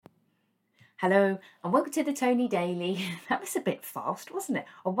Hello and welcome to the Tony Daily. That was a bit fast, wasn't it?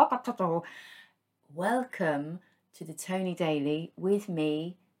 Welcome to the Tony Daily with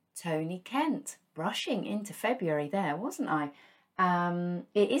me, Tony Kent. Brushing into February there, wasn't I?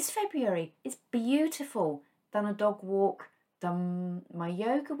 It is February. It's beautiful. Done a dog walk, done my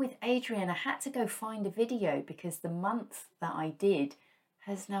yoga with Adrian. I had to go find a video because the month that I did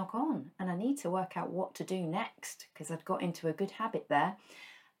has now gone and I need to work out what to do next because I'd got into a good habit there.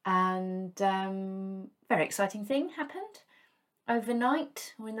 And very exciting thing happened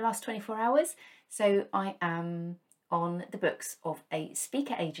overnight or in the last 24 hours. So I am on the books of a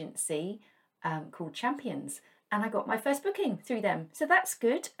speaker agency called Champions, and I got my first booking through them. So that's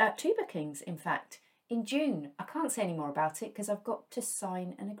good. 2 bookings, in fact, in June. I can't say any more about it because I've got to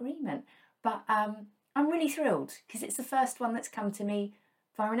sign an agreement. But I'm really thrilled because it's the first one that's come to me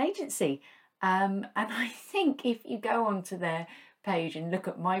via an agency. And I think if you go onto their page and look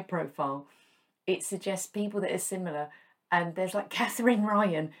at my profile, it suggests people that are similar. And there's like Catherine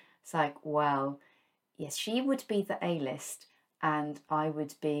Ryan. It's like, well, yes, she would be the A list and I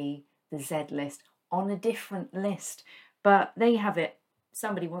would be the Z list on a different list. But there you have it.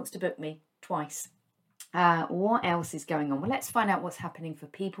 Somebody wants to book me twice. What else is going on? Well, let's find out what's happening for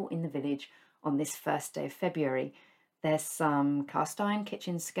people in the village on this first day of February. There's some cast iron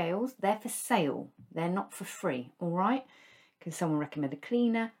kitchen scales. They're for sale. They're not for free, all right? Because someone recommended a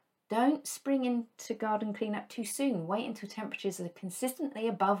cleaner. Don't spring into garden cleanup too soon. Wait until temperatures are consistently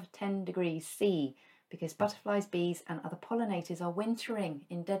above 10 degrees C because butterflies, bees and other pollinators are wintering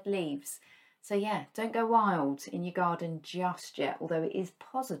in dead leaves. So yeah, don't go wild in your garden just yet, although it is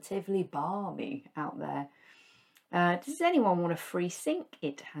positively balmy out there. Does anyone want a free sink?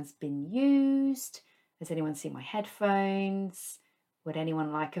 It has been used. Has anyone seen my headphones? Would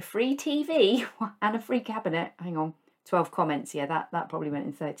anyone like a free TV and a free cabinet? Hang on. 12 comments. Yeah, that probably went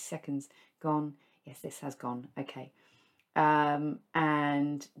in 30 seconds. Gone. Yes, this has gone. Okay.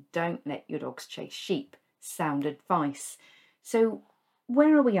 And don't let your dogs chase sheep. Sound advice. So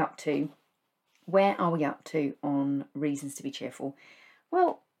where are we up to? Where are we up to on reasons to be cheerful?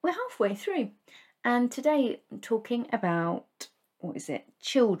 Well, we're halfway through. And today I'm talking about, what is it?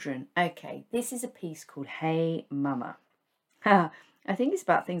 Children. Okay, this is a piece called Hey Mama. I think it's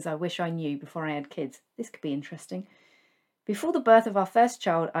about things I wish I knew before I had kids. This could be interesting. Before the birth of our first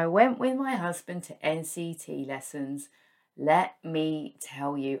child, I went with my husband to NCT lessons. Let me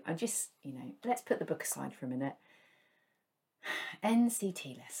tell you, let's put the book aside for a minute.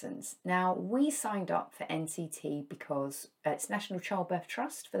 NCT lessons. Now, we signed up for NCT because it's National Childbirth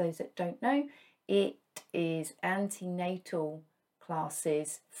Trust, for those that don't know. It is antenatal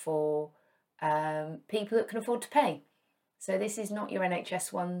classes for people that can afford to pay. So this is not your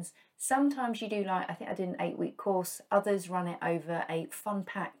NHS ones. Sometimes you do, like, I think I did an 8-week course. Others run it over a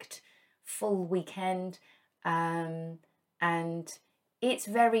fun-packed full weekend. And it's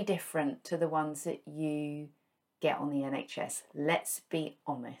very different to the ones that you get on the NHS. Let's be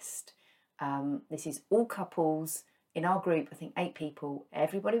honest. This is all couples. In our group, I think 8 people.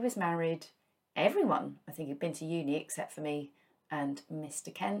 Everybody was married. Everyone, I think, had been to uni except for me and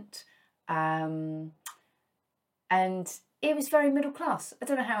Mr. Kent. And it was very middle class. I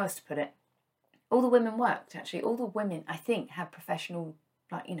don't know how else to put it. All the women worked, actually. All the women, I think, had professional,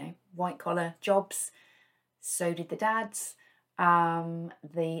 white collar jobs. So did the dads.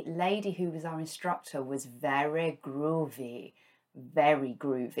 The lady who was our instructor was very groovy.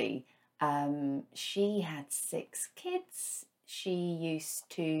 She had 6 kids. She used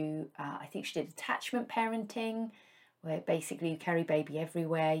to, I think she did attachment parenting, where basically you carry baby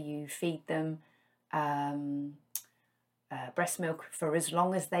everywhere, you feed them breast milk for as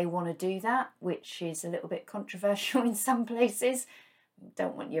long as they want to do that, which is a little bit controversial in some places.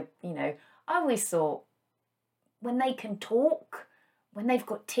 Don't want I always thought when they can talk, when they've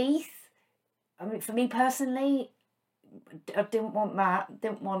got teeth, I mean, for me personally, I didn't want that.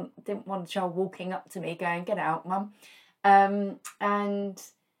 Didn't want a child walking up to me going, "Get out, mum." And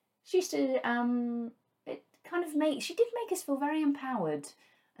she used to she did make us feel very empowered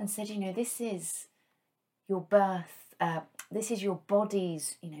and said, this is your birth. This is your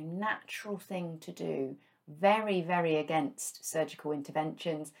body's, natural thing to do. Very, very against surgical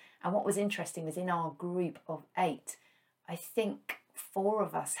interventions. And what was interesting was in our group of 8, I think 4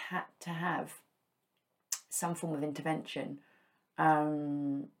 of us had to have some form of intervention.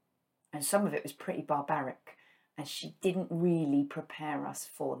 And some of it was pretty barbaric. And she didn't really prepare us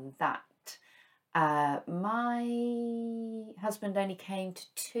for that. My husband only came to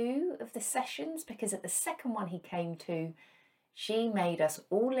 2 of the sessions because at the second one he came to, she made us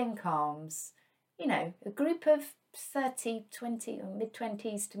all link arms, a group of 20 or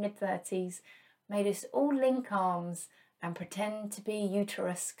mid-20s to mid-30s, made us all link arms and pretend to be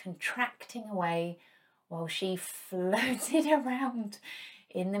uterus contracting away while she floated around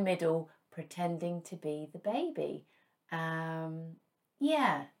in the middle pretending to be the baby.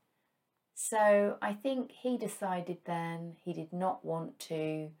 Yeah. So I think he decided then he did not want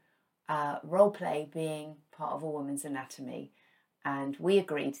to role play being part of a woman's anatomy, and we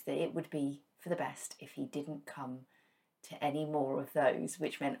agreed that it would be for the best if he didn't come to any more of those,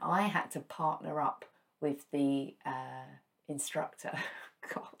 which meant I had to partner up with the instructor.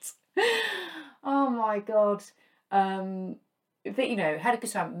 God. Oh my God. But, you know, had a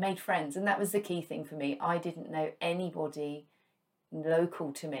good time, made friends, and that was the key thing for me. I didn't know anybody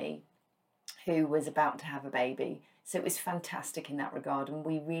local to me who was about to have a baby. So it was fantastic in that regard, and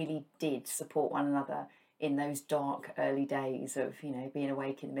we really did support one another in those dark early days of, you know, being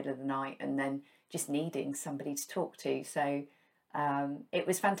awake in the middle of the night and then just needing somebody to talk to. So it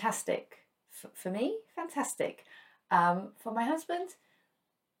was fantastic for me, fantastic. For my husband,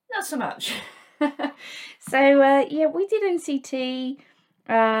 not so much. So yeah, we did NCT.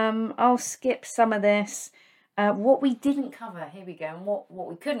 I'll skip some of this. What we didn't cover, here we go, and what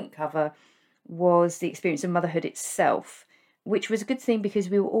we couldn't cover was the experience of motherhood itself, which was a good thing because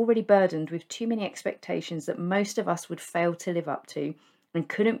we were already burdened with too many expectations that most of us would fail to live up to and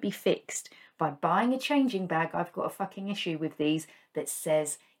couldn't be fixed by buying a changing bag. I've got a fucking issue with these that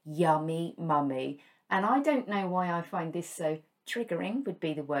says yummy mummy, and I don't know why I find this so triggering, would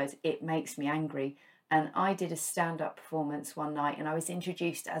be the word. It makes me angry. And I did a stand-up performance one night and I was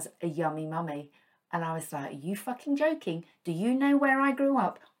introduced as a yummy mummy. And I was like, are you fucking joking? Do you know where I grew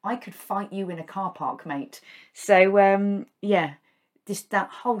up? I could fight you in a car park, mate. So, yeah, that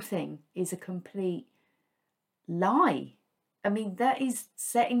whole thing is a complete lie. I mean, that is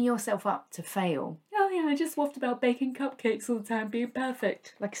setting yourself up to fail. Oh, yeah, I just waffed about baking cupcakes all the time, being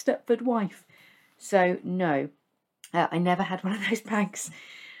perfect, like a Stepford wife. So, no, I never had one of those bags.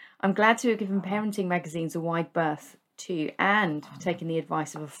 I'm glad to have given parenting magazines a wide berth too, and for taking the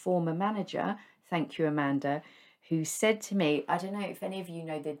advice of a former manager. Thank you, Amanda, who said to me, I don't know if any of you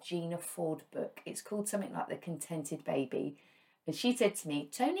know the Gina Ford book. It's called something like The Contented Baby. And she said to me,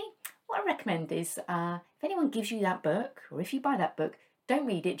 Tony, what I recommend is if anyone gives you that book, or if you buy that book, don't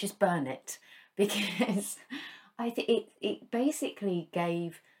read it, just burn it. Because I think it basically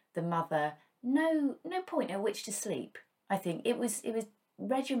gave the mother no point at which to sleep. I think it was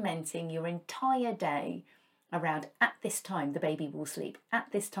regimenting your entire day around, at this time the baby will sleep,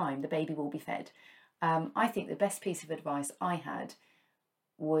 at this time the baby will be fed. I think the best piece of advice I had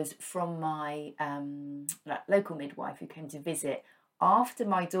was from my local midwife who came to visit after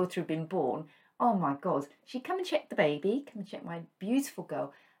my daughter had been born. Oh my God, she'd come and check the baby, come and check my beautiful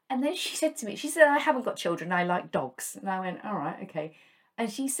girl. And then she said to me, she said, I haven't got children, I like dogs. And I went, all right, okay.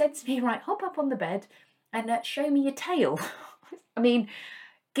 And she said to me, right, hop up on the bed and show me your tail. I mean,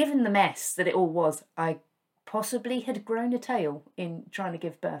 given the mess that it all was, I possibly had grown a tail in trying to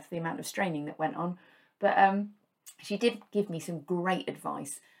give birth, the amount of straining that went on. But she did give me some great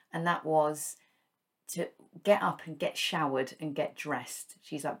advice, and that was to get up and get showered and get dressed.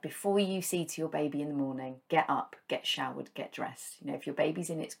 She's like, before you see to your baby in the morning, get up, get showered, get dressed. You know, if your baby's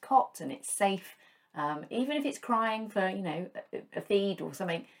in its cot and it's safe, even if it's crying for, you know, a feed or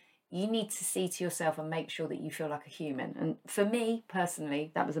something, you need to see to yourself and make sure that you feel like a human. And for me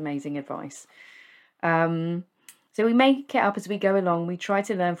personally, that was amazing advice. So we make it up as we go along. We try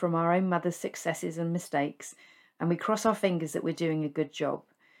to learn from our own mother's successes and mistakes, and we cross our fingers that we're doing a good job.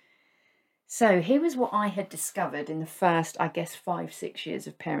 So here was what I had discovered in the first, I guess, 5-6 years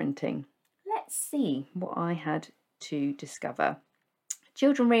of parenting. Let's see what I had to discover.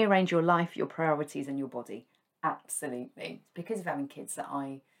 Children rearrange your life, your priorities, and your body. Absolutely. It's because of having kids that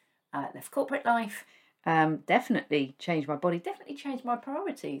I left corporate life. Definitely changed my body, definitely changed my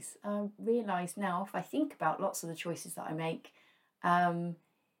priorities. I realise now, if I think about lots of the choices that I make,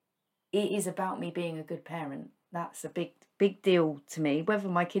 it is about me being a good parent. That's a big deal to me. Whether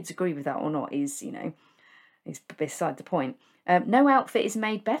my kids agree with that or not is, you know, is beside the point. No outfit is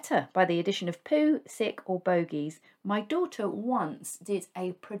made better by the addition of poo, sick, or bogies. My daughter once did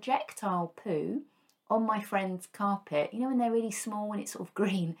a projectile poo on my friend's carpet. You know, when they're really small and it's sort of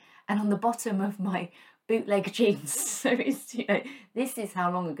green, and on the bottom of my bootleg jeans. So it's, you know, this is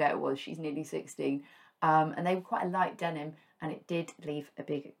how long ago it was. She's nearly 16, and they were quite a light denim, and it did leave a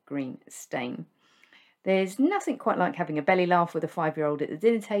big green stain. There's nothing quite like having a belly laugh with a 5-year-old at the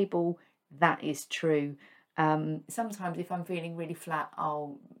dinner table. That is true. Sometimes if I'm feeling really flat,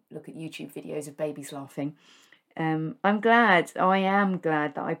 I'll look at YouTube videos of babies laughing. I am glad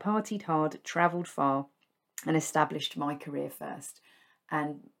that I partied hard, travelled far, and established my career first.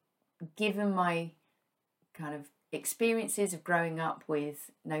 And given my kind of experiences of growing up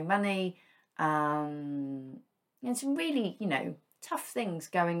with no money, and some really, tough things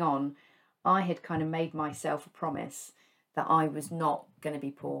going on, I had kind of made myself a promise that I was not going to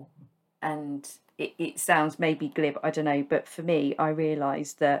be poor. And it sounds maybe glib, I don't know, but for me, I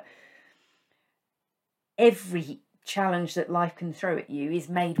realised that every challenge that life can throw at you is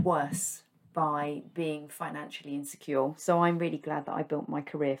made worse by being financially insecure. So I'm really glad that I built my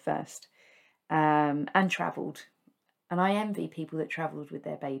career first, and travelled. And I envy people that travelled with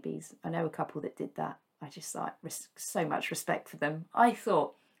their babies. I know a couple that did that. I just so much respect for them. I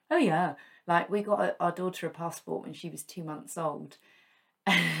thought, oh yeah, like we got our daughter a passport when she was 2 months old.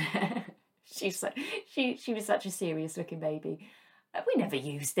 She's like, she was such a serious looking baby. We never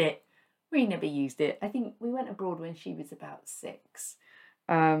used it. I think we went abroad when she was about 6.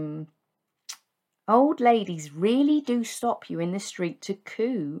 Old ladies really do stop you in the street to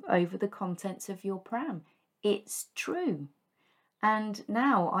coo over the contents of your pram. It's true. And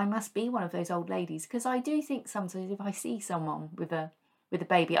now I must be one of those old ladies, because I do think sometimes if I see someone with a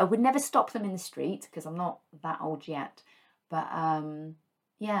baby, I would never stop them in the street because I'm not that old yet. But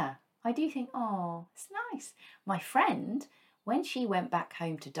yeah, I do think, oh, it's nice. My friend, when she went back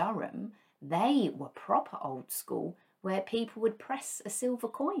home to Durham, they were proper old school, where people would press a silver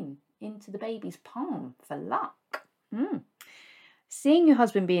coin into the baby's palm for luck. Seeing your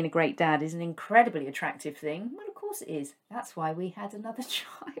husband being a great dad is an incredibly attractive thing. Well, of course it is. That's why we had another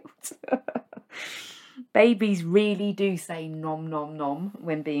child. Babies really do say nom nom nom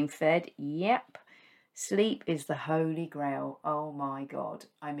when being fed. Yep. Sleep is the holy grail. Oh my God.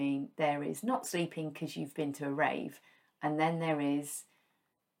 I mean, there is not sleeping because you've been to a rave, and then there is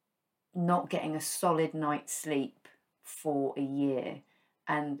not getting a solid night's sleep for a year.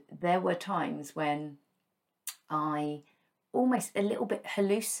 And there were times when I almost a little bit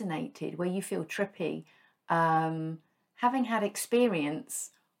hallucinated, where you feel trippy. Having had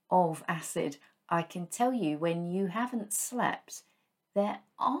experience of acid, I can tell you, when you haven't slept, there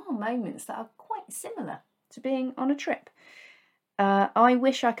are moments that are quite similar to being on a trip. I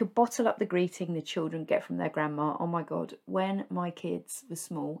wish I could bottle up the greeting the children get from their grandma. Oh my God, when my kids were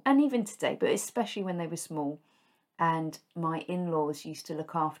small, and even today, but especially when they were small, and my in-laws used to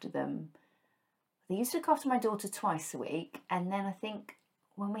look after them. They used to look after my daughter twice a week, and then I think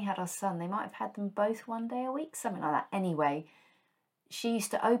when we had our son, they might have had them both one day a week, something like that. Anyway, she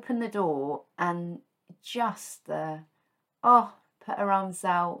used to open the door and just put her arms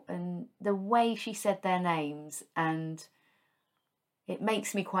out, and the way she said their names, and it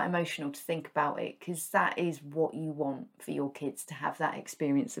makes me quite emotional to think about it, because that is what you want for your kids, to have that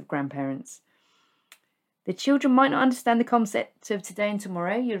experience of grandparents. The children might not understand the concept of today and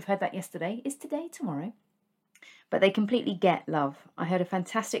tomorrow. You'd have heard that yesterday. Is today tomorrow? But they completely get love. I heard a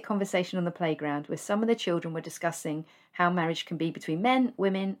fantastic conversation on the playground where some of the children were discussing how marriage can be between men,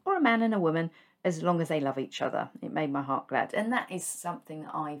 women, or a man and a woman, as long as they love each other. It made my heart glad. And that is something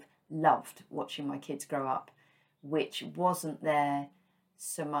that I've loved watching my kids grow up, which wasn't there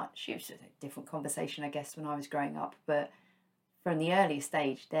so much. It was a different conversation, I guess, when I was growing up. But from the earliest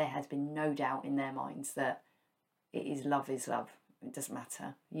stage, there has been no doubt in their minds that it is love is love. It doesn't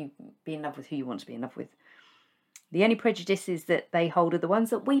matter. You be in love with who you want to be in love with. The only prejudices that they hold are the ones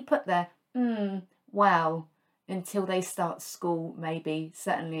that we put there. Well, until they start school, maybe.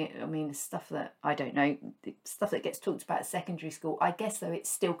 Certainly, I mean, the stuff that, I don't know, the stuff that gets talked about at secondary school, I guess, though, it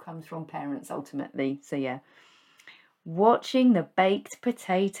still comes from parents ultimately. So, yeah. Watching the baked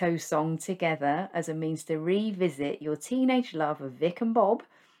potato song together as a means to revisit your teenage love of Vic and Bob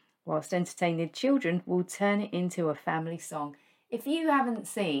whilst entertaining children will turn it into a family song. If you haven't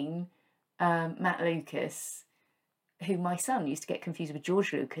seen Matt Lucas, who my son used to get confused with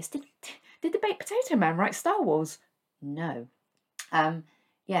George Lucas, did the Baked Potato Man write Star Wars? No.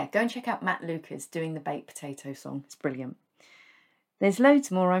 Yeah, go and check out Matt Lucas doing the Baked Potato song. It's brilliant. There's loads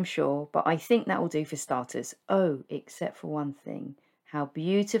more, I'm sure, but I think that will do for starters. Oh, except for one thing. How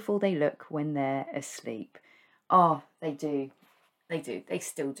beautiful they look when they're asleep. Oh, they do. They do. They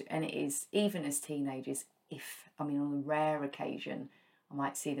still do. And it is, even as teenagers, on a rare occasion, I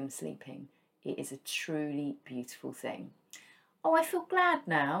might see them sleeping. It is a truly beautiful thing. Oh, I feel glad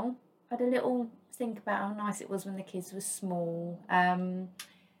now. I had a little think about how nice it was when the kids were small. So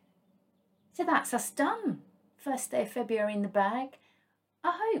that's us done. First day of February in the bag.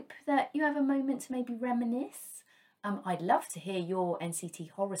 I hope that you have a moment to maybe reminisce. I'd love to hear your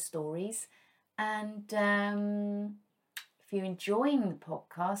NCT horror stories. And if you're enjoying the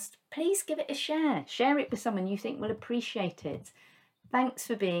podcast, please give it a share. Share it with someone you think will appreciate it. Thanks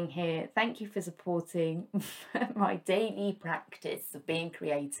for being here. Thank you for supporting my daily practice of being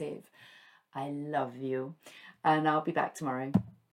creative. I love you, and I'll be back tomorrow.